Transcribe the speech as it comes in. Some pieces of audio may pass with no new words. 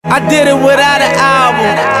I did it without an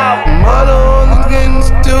album. Mother on the game,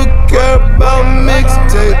 still care about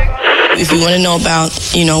mixtape. If you want to know about,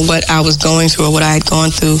 what I was going through or what I had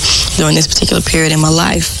gone through during this particular period in my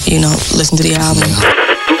life, listen to the album.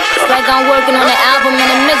 It's like I'm working on an album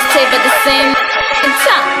and a mixtape at the same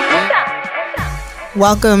time.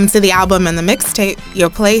 Welcome to the album and the mixtape, your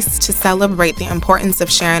place to celebrate the importance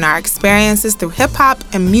of sharing our experiences through hip-hop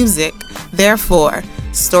and music, therefore,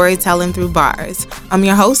 storytelling through bars. I'm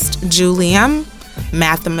your host, Julie M.,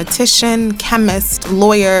 mathematician, chemist,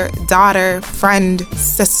 lawyer, daughter, friend,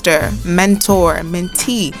 sister, mentor,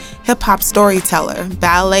 mentee, hip-hop storyteller,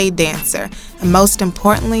 ballet dancer, and most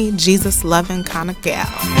importantly, Jesus-loving kind of gal.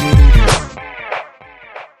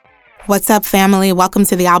 What's up, family? Welcome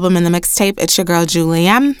to the album and the mixtape. It's your girl, Julie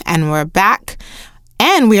M., and we're back.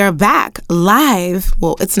 And we are back live.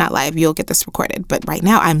 Well, it's not live. You'll get this recorded. But right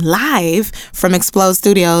now, I'm live from Explode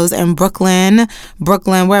Studios in Brooklyn.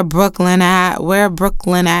 Where Brooklyn at?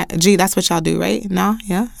 Gee, that's what y'all do, right? No?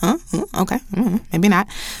 Yeah? Huh? Okay. Maybe not.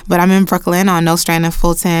 But I'm in Brooklyn on No Strand and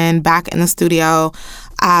Fulton, back in the studio.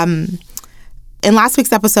 In last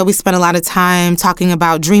week's episode, we spent a lot of time talking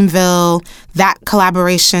about Dreamville, that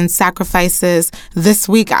collaboration, Sacrifices. This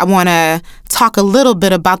week, I want to talk a little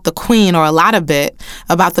bit about the queen, or a lot of bit,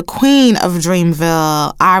 about the queen of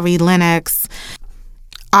Dreamville, Ari Lennox.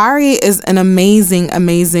 Ari is an amazing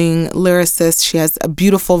lyricist. She has a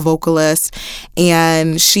beautiful vocalist,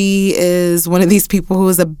 and she is one of these people who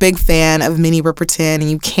is a big fan of Minnie Riperton, and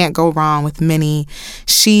you can't go wrong with Minnie.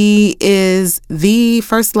 She is the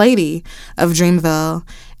first lady of Dreamville,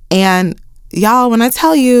 and y'all, when I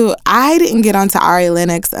tell you, I didn't get onto Ari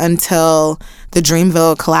Lennox until the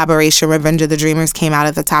Dreamville collaboration, Revenge of the Dreamers, came out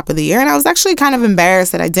at the top of the year. And I was actually kind of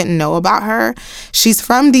embarrassed that I didn't know about her. She's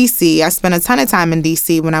from D.C. I spent a ton of time in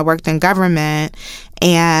D.C. when I worked in government.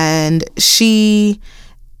 And she,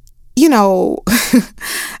 I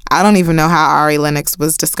don't even know how Ari Lennox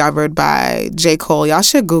was discovered by J. Cole. Y'all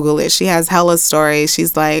should Google it. She has hella stories.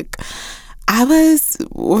 She's like,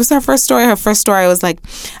 what was her first story? Her first story was like,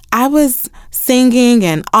 I was singing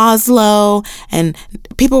in Oslo and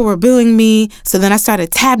people were booing me. So then I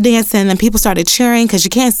started tap dancing and people started cheering because you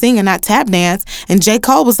can't sing and not tap dance. And J.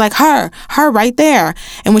 Cole was like, her right there.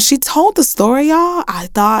 And when she told the story, y'all, I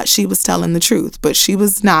thought she was telling the truth, but she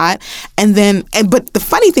was not. But the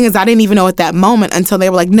funny thing is I didn't even know at that moment until they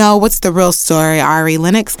were like, no, what's the real story, Ari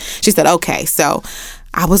Lennox? She said, okay, so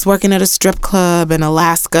I was working at a strip club in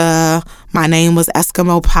Alaska. My name was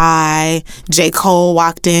Eskimo Pie. J. Cole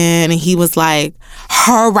walked in and he was like,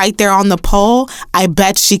 her right there on the pole, I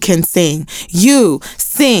bet she can sing. You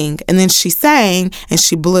sing. And then she sang and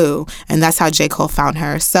she blew. And that's how J. Cole found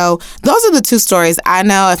her. So those are the two stories. I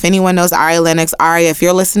know if anyone knows Ari Lennox, Ari, if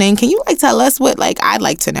you're listening, can you tell us what, I'd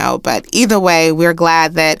like to know. But either way, we're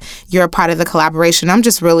glad that you're a part of the collaboration. I'm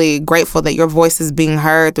just really grateful that your voice is being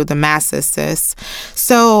heard through the masses, sis.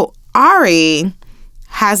 So Ari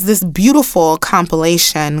has this beautiful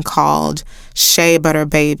compilation called Shea Butter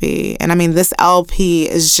Baby. And I mean, this LP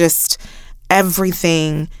is just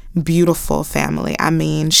everything beautiful, family. I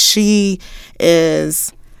mean, she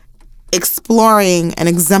is exploring and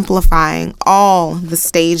exemplifying all the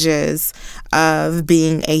stages of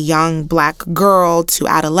being a young Black girl to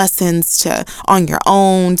adolescence to on your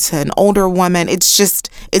own to an older woman.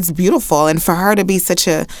 It's beautiful. And for her to be such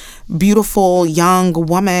a beautiful young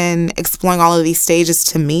woman exploring all of these stages,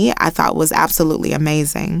 to me, I thought was absolutely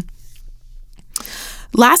amazing.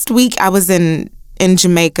 Last week, I was in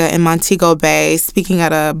Jamaica, in Montego Bay, speaking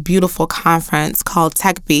at a beautiful conference called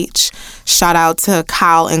Tech Beach. Shout out to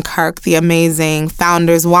Kyle and Kirk, the amazing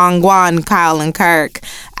founders, Wangwan, Kyle and Kirk.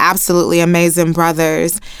 Absolutely amazing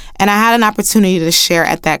brothers. And I had an opportunity to share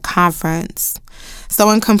at that conference.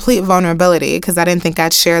 So in complete vulnerability, because I didn't think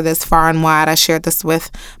I'd share this far and wide, I shared this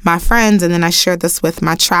with my friends, and then I shared this with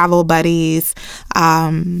my travel buddies.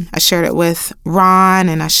 I shared it with Ron,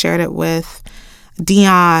 and I shared it with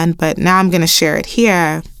Dion, but now I'm going to share it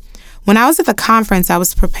here. When I was at the conference, I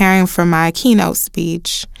was preparing for my keynote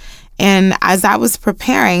speech. And as I was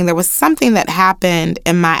preparing, there was something that happened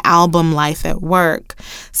in my album life at work,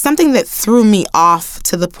 something that threw me off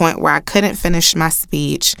to the point where I couldn't finish my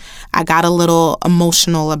speech. I got a little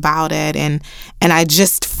emotional about it, and I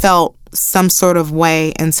just felt some sort of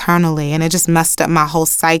way internally, and it just messed up my whole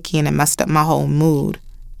psyche, and it messed up my whole mood.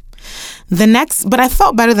 But I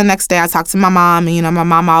felt better the next day. I talked to my mom, and my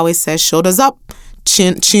mom always says, shoulders up,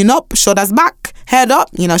 chin up, shoulders back, head up.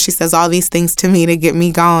 She says all these things to me to get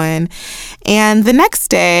me going. And the next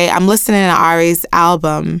day, I'm listening to Ari's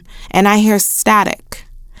album, and I hear Static.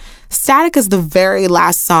 Static is the very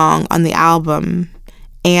last song on the album,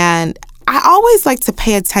 and I always like to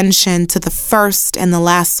pay attention to the first and the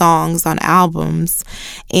last songs on albums.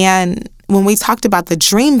 And when we talked about the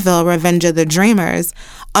Dreamville, Revenge of the Dreamers,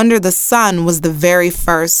 Under the Sun was the very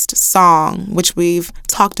first song, which we've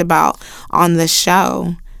talked about on the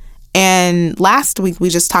show. And last week, we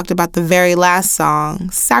just talked about the very last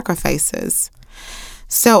song, Sacrifices.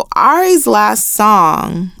 So Ari's last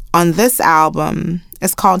song on this album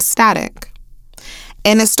is called Static.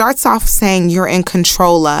 And it starts off saying, "You're in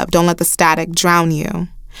control of, don't let the static drown you."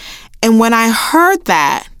 And when I heard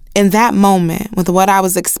that, in that moment, with what I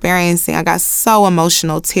was experiencing, I got so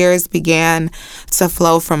emotional. Tears began to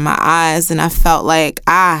flow from my eyes, and I felt like,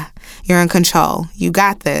 you're in control. You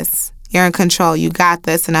got this. You're in control. You got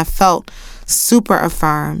this. And I felt super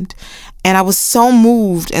affirmed. And I was so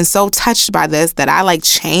moved and so touched by this that I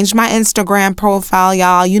changed my Instagram profile,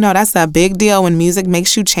 y'all. You know, that's a big deal when music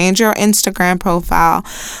makes you change your Instagram profile.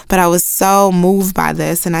 But I was so moved by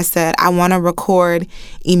this. And I said, I want to record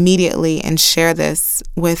immediately and share this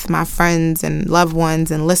with my friends and loved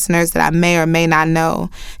ones and listeners that I may or may not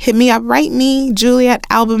know. Hit me up, write me, Julie at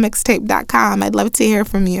albummixtape.com. I'd love to hear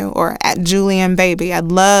from you. Or at Julian Baby.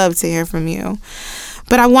 I'd love to hear from you.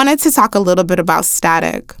 But I wanted to talk a little bit about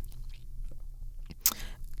Static.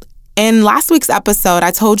 In last week's episode,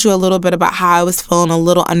 I told you a little bit about how I was feeling a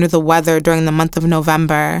little under the weather during the month of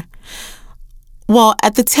November. Well,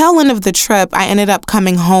 at the tail end of the trip, I ended up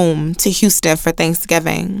coming home to Houston for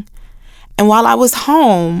Thanksgiving. And while I was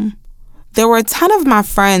home, there were a ton of my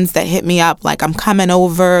friends that hit me up I'm coming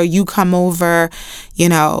over, you come over,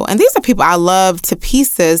 And these are people I love to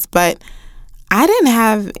pieces, but I didn't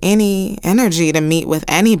have any energy to meet with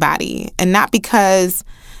anybody. And not because...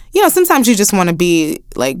 sometimes you just want to be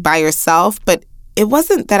by yourself, but it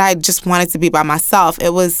wasn't that I just wanted to be by myself.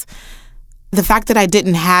 It was the fact that I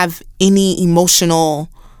didn't have any emotional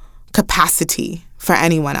capacity for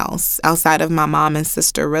anyone else outside of my mom and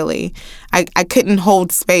sister, really. I couldn't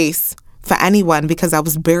hold space for anyone because I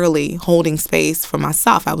was barely holding space for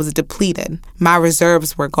myself. I was depleted. My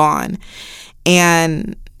reserves were gone.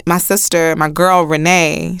 And my sister, my girl,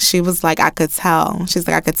 Renee, she was like, I could tell. She's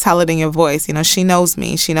like, I could tell it in your voice. She knows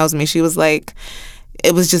me. She knows me. She was like,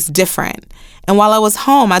 it was just different. And while I was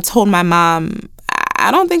home, I told my mom, I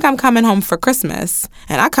don't think I'm coming home for Christmas.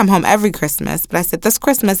 And I come home every Christmas. But I said, this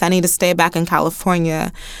Christmas, I need to stay back in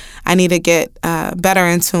California. I need to get better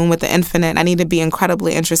in tune with the infinite. I need to be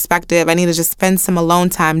incredibly introspective. I need to just spend some alone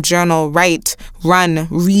time, journal, write, run,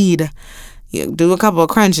 read. Do a couple of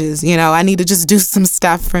crunches, I need to just do some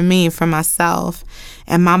stuff for me, for myself.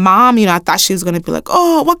 And my mom, I thought she was going to be like,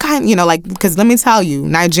 oh, what kind, because let me tell you,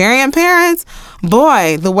 Nigerian parents,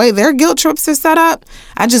 boy, the way their guilt trips are set up,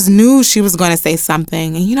 I just knew she was going to say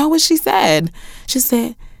something. And you know what she said? She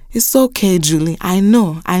said, it's okay, Julie. I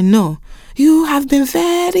know. You have been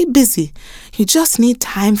very busy. You just need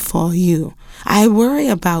time for you. I worry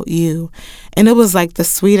about you. And it was the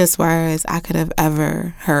sweetest words I could have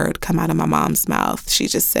ever heard come out of my mom's mouth. She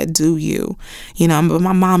just said, do you. But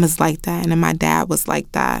my mom is like that, and my dad was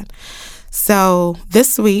like that. So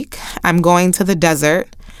this week, I'm going to the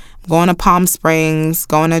desert. I'm going to Palm Springs,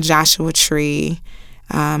 going to Joshua Tree,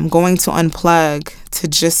 going to unplug, to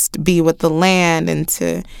just be with the land and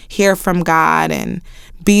to hear from God and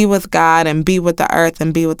be with God and be with the earth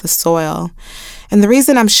and be with the soil. And the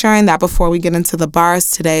reason I'm sharing that before we get into the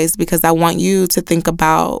bars today is because I want you to think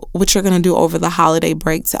about what you're going to do over the holiday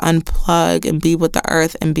break to unplug and be with the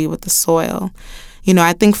earth and be with the soil.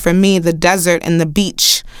 I think for me, the desert and the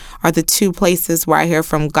beach are the two places where I hear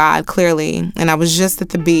from God clearly. And I was just at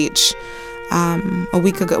the beach a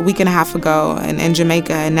week and a half ago in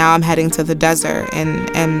Jamaica, and now I'm heading to the desert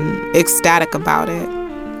and ecstatic about it.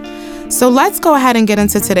 So let's go ahead and get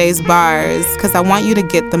into today's bars, because I want you to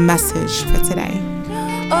get the message for today.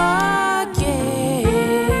 Oh, yeah.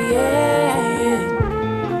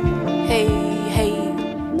 Hey.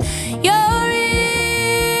 You're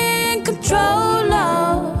in control,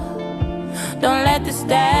 love. Don't let the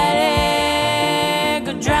static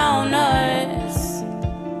drown us.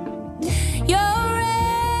 You're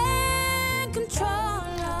in control,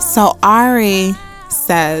 love. So Ari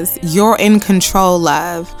says, you're in control,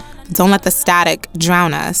 love. Don't let the static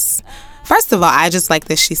drown us. First of all, I just like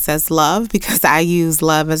that she says love, because I use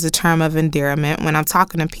love as a term of endearment when I'm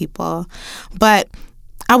talking to people. But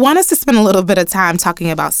I want us to spend a little bit of time talking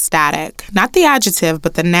about static. Not the adjective,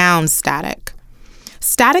 but the noun static.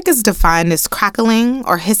 Static is defined as crackling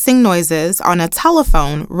or hissing noises on a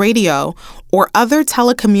telephone, radio, or other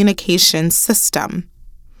telecommunication system.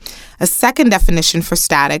 A second definition for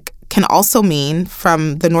static can also mean,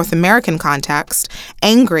 from the North American context,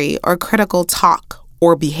 angry or critical talk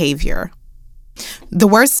or behavior. The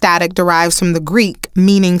word static derives from the Greek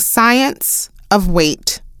meaning science of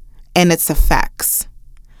weight and its effects.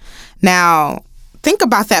 Now, think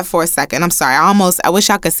about that for a second. I'm sorry. I wish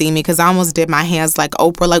y'all could see me because I almost did my hands like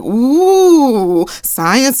Oprah, like, ooh,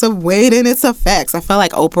 science of weight and its effects. I feel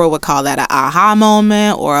like Oprah would call that an aha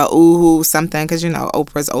moment or a ooh something because,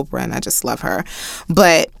 Oprah's Oprah and I just love her.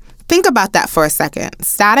 But think about that for a second.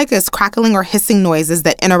 Static is crackling or hissing noises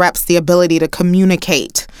that interrupts the ability to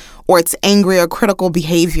communicate, or it's angry or critical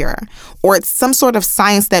behavior, or it's some sort of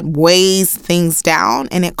science that weighs things down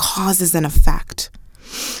and it causes an effect.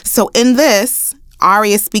 So in this,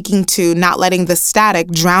 Ari is speaking to not letting the static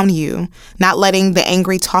drown you, not letting the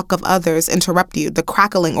angry talk of others interrupt you, the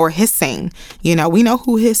crackling or hissing. We know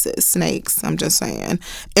who hisses, snakes, I'm just saying.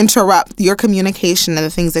 Interrupt your communication and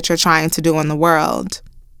the things that you're trying to do in the world.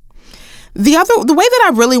 The way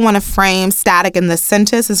that I really want to frame static in this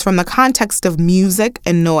sentence is from the context of music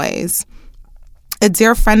and noise. A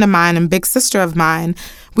dear friend of mine and big sister of mine,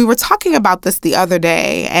 we were talking about this the other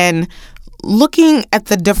day and looking at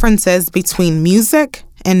the differences between music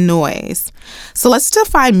and noise. So let's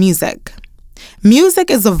define music. Music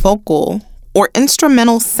is a vocal or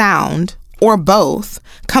instrumental sound, or both,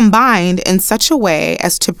 combined in such a way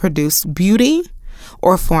as to produce beauty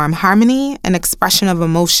or form harmony and expression of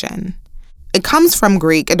emotion. It comes from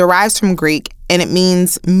Greek, it derives from Greek, and it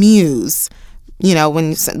means muse. When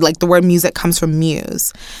you say, like, the word music comes from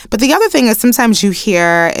muse. But the other thing is sometimes you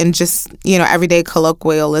hear in just, everyday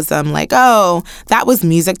colloquialism, like, oh, that was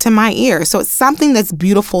music to my ear. So it's something that's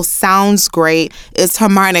beautiful, sounds great, is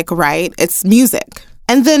harmonic, right? It's music.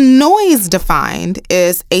 And then noise defined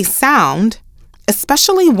is a sound,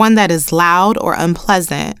 especially one that is loud or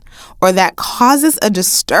unpleasant, or that causes a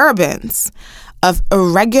disturbance of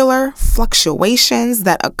irregular fluctuations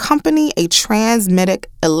that accompany a transmitted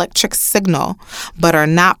electric signal but are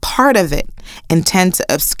not part of it and tend to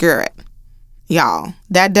obscure it. Y'all,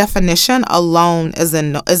 that definition alone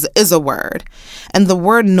is a word. And the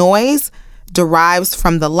word noise derives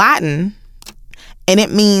from the Latin, and it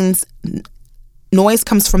means, noise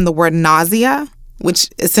comes from the word nausea, which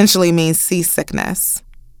essentially means seasickness.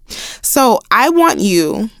 So I want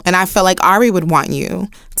you, and I feel like Ari would want you,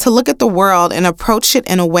 to look at the world and approach it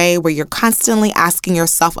in a way where you're constantly asking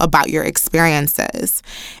yourself about your experiences.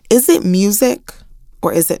 Is it music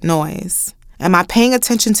or is it noise? Am I paying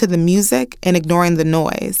attention to the music and ignoring the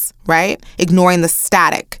noise, right? Ignoring the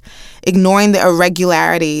static, ignoring the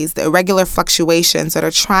irregularities, the irregular fluctuations that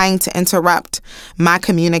are trying to interrupt my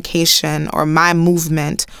communication or my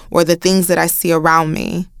movement or the things that I see around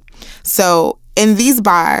me. So in these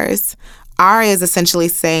bars, Ari is essentially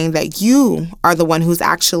saying that you are the one who's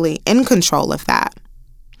actually in control of that.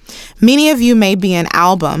 Many of you may be in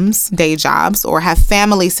albums, day jobs, or have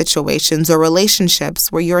family situations or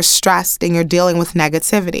relationships where you're stressed and you're dealing with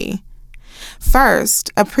negativity.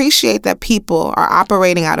 First, appreciate that people are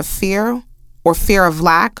operating out of fear or fear of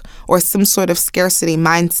lack or some sort of scarcity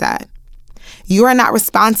mindset. You are not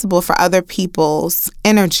responsible for other people's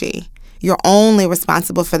energy. You're only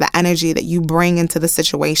responsible for the energy that you bring into the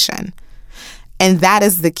situation. And that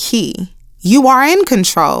is the key. You are in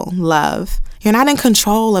control, love. You're not in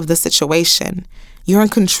control of the situation. You're in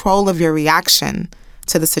control of your reaction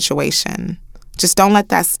to the situation. Just don't let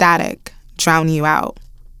that static drown you out.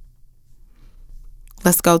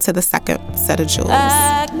 Let's go to the second set of jewels.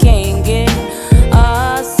 I can't get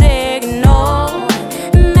a signal.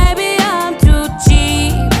 Maybe I'm too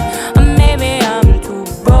cheap, or maybe I'm too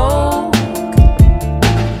broke.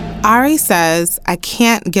 Ari says, I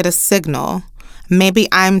can't get a signal. Maybe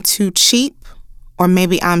I'm too cheap, or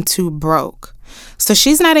maybe I'm too broke. So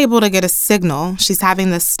she's not able to get a signal. She's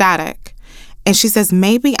having this static. And she says,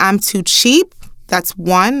 maybe I'm too cheap. That's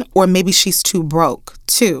one. Or maybe she's too broke.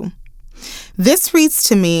 Two. This reads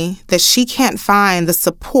to me that she can't find the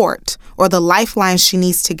support or the lifeline she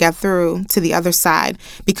needs to get through to the other side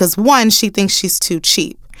because, one, she thinks she's too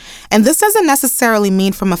cheap. And this doesn't necessarily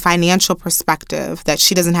mean from a financial perspective that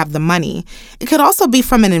she doesn't have the money. It could also be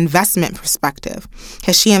from an investment perspective.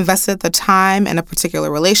 Has she invested the time in a particular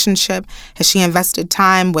relationship? Has she invested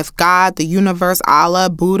time with God, the universe, Allah,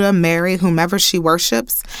 Buddha, Mary, whomever she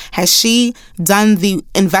worships? Has she done the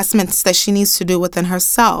investments that she needs to do within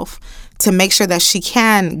herself to make sure that she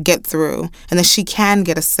can get through and that she can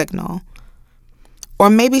get a signal? Or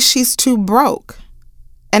maybe she's too broke.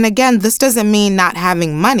 And again, this doesn't mean not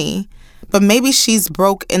having money, but maybe she's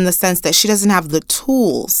broke in the sense that she doesn't have the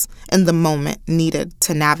tools in the moment needed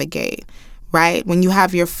to navigate, right? When you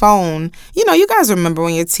have your phone, you know, you guys remember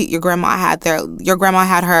when your grandma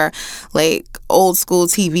had her like old school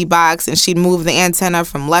TV box, and she'd move the antenna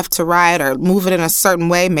from left to right or move it in a certain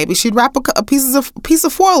way. Maybe she'd wrap a piece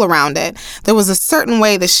of foil around it. There was a certain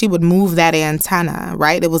way that she would move that antenna,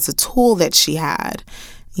 right? It was a tool that she had,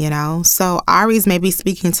 you know? So Ari's maybe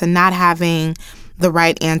speaking to not having the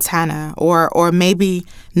right antenna, or maybe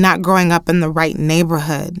not growing up in the right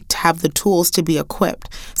neighborhood to have the tools to be equipped.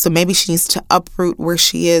 So maybe she needs to uproot where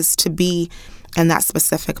she is to be in that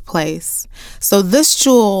specific place. So this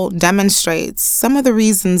jewel demonstrates some of the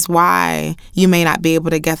reasons why you may not be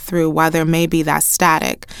able to get through, why there may be that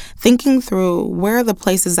static. Thinking through, where are the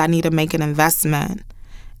places I need to make an investment,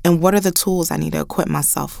 and what are the tools I need to equip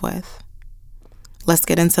myself with? Let's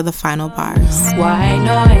get into the final bars. White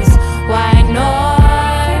noise,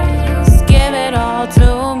 give it all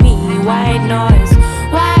to me. White noise,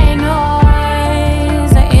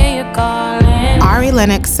 I hear you calling. Ari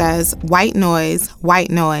Lennox says, white noise,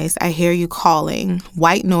 I hear you calling.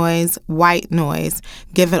 White noise,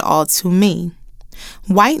 give it all to me.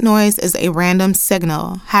 White noise is a random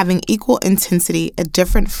signal having equal intensity at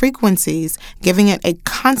different frequencies, giving it a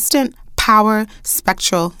constant power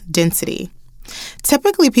spectral density.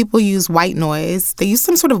 Typically, people use white noise. They use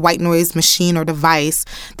some sort of white noise machine or device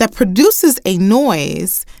that produces a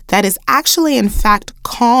noise that is actually, in fact,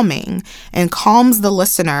 calming and calms the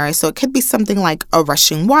listener. So it could be something like a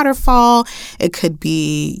rushing waterfall. It could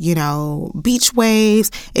be, beach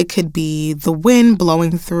waves. It could be the wind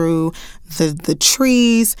blowing through the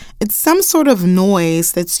trees. It's some sort of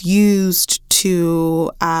noise that's used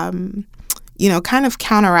to kind of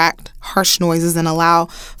counteract harsh noises and allow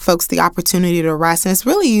folks the opportunity to rest. And it's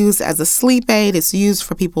really used as a sleep aid. It's used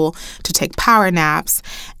for people to take power naps.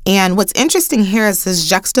 And what's interesting here is this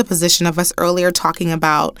juxtaposition of us earlier talking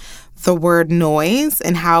about the word noise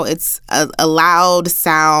and how it's a loud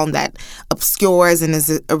sound that obscures and is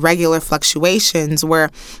irregular fluctuations, where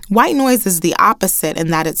white noise is the opposite in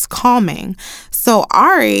that it's calming. So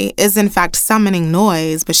Ari is in fact summoning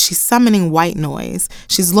noise, but she's summoning white noise.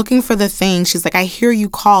 She's looking for the thing. She's like, I hear you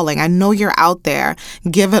calling. I know you're out there.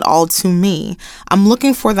 Give it all to me. I'm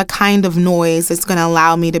looking for the kind of noise that's going to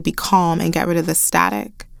allow me to be calm and get rid of the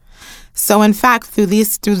static. So in fact, through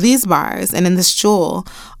these bars and in this jewel,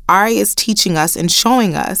 Ari is teaching us and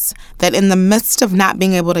showing us that in the midst of not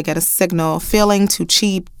being able to get a signal, feeling too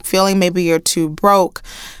cheap, feeling maybe you're too broke,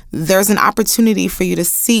 there's an opportunity for you to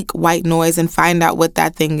seek white noise and find out what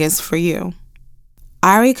that thing is for you.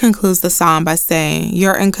 Ari concludes the song by saying,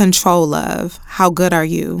 you're in control, love. How good are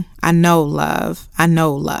you? I know, love. I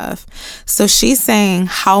know, love. So she's saying,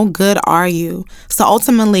 how good are you? So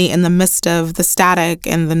ultimately, in the midst of the static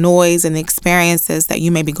and the noise and the experiences that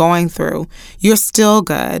you may be going through, you're still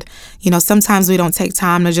good. Sometimes we don't take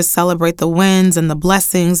time to just celebrate the wins and the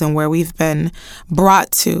blessings and where we've been brought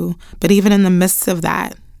to. But even in the midst of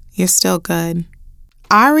that, you're still good.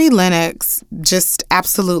 Ari Lennox just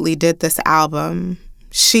absolutely did this album.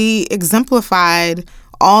 She exemplified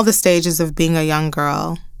all the stages of being a young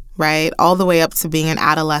girl, right? All the way up to being an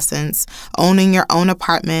adolescence, owning your own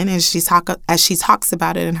apartment, as she talks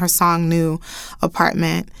about it in her song New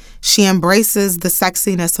Apartment. She embraces the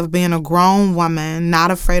sexiness of being a grown woman,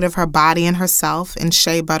 not afraid of her body and herself, in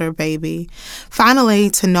Shea Butter Baby. Finally,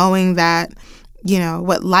 to knowing that,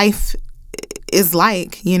 what life is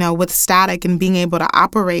like, with static and being able to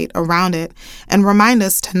operate around it and remind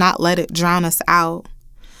us to not let it drown us out.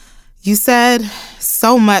 You said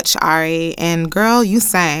so much, Ari, and girl, you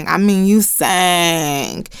sang. You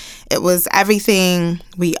sang. It was everything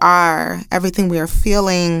we are, everything we are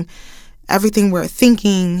feeling, everything we're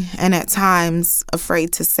thinking, and at times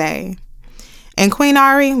afraid to say. And Queen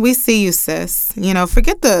Ari, we see you, sis.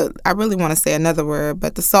 Forget I really want to say another word,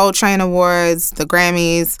 but the Soul Train Awards, the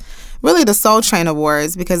Grammys, really the Soul Train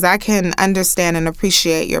Awards, because I can understand and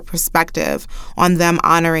appreciate your perspective on them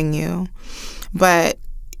honoring you. But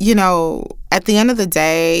at the end of the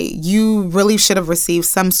day, you really should have received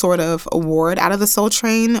some sort of award out of the Soul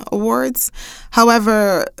Train Awards.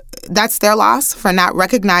 However, that's their loss for not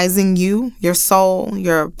recognizing you, your soul,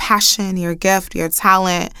 your passion, your gift, your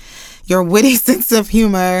talent, your witty sense of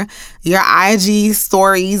humor, your IG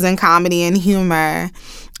stories and comedy and humor,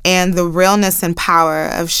 and the realness and power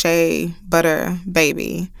of Shea Butter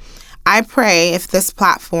Baby. I pray if this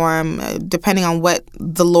platform, depending on what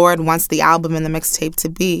the Lord wants the album and the mixtape to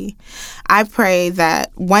be, I pray that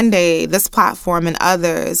one day this platform and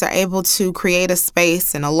others are able to create a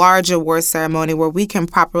space and a large award ceremony where we can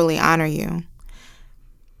properly honor you.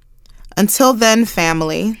 Until then,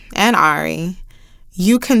 family and Ari,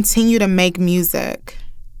 you continue to make music,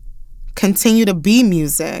 continue to be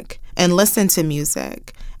music, and listen to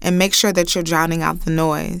music and make sure that you're drowning out the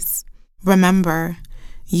noise. Remember,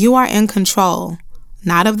 you are in control,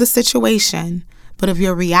 not of the situation, but of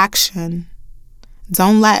your reaction.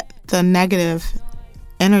 Don't let the negative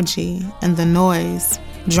energy and the noise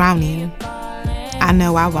drown you. I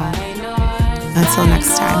know I won't. Until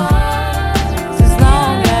next time. As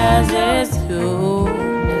long as it's you.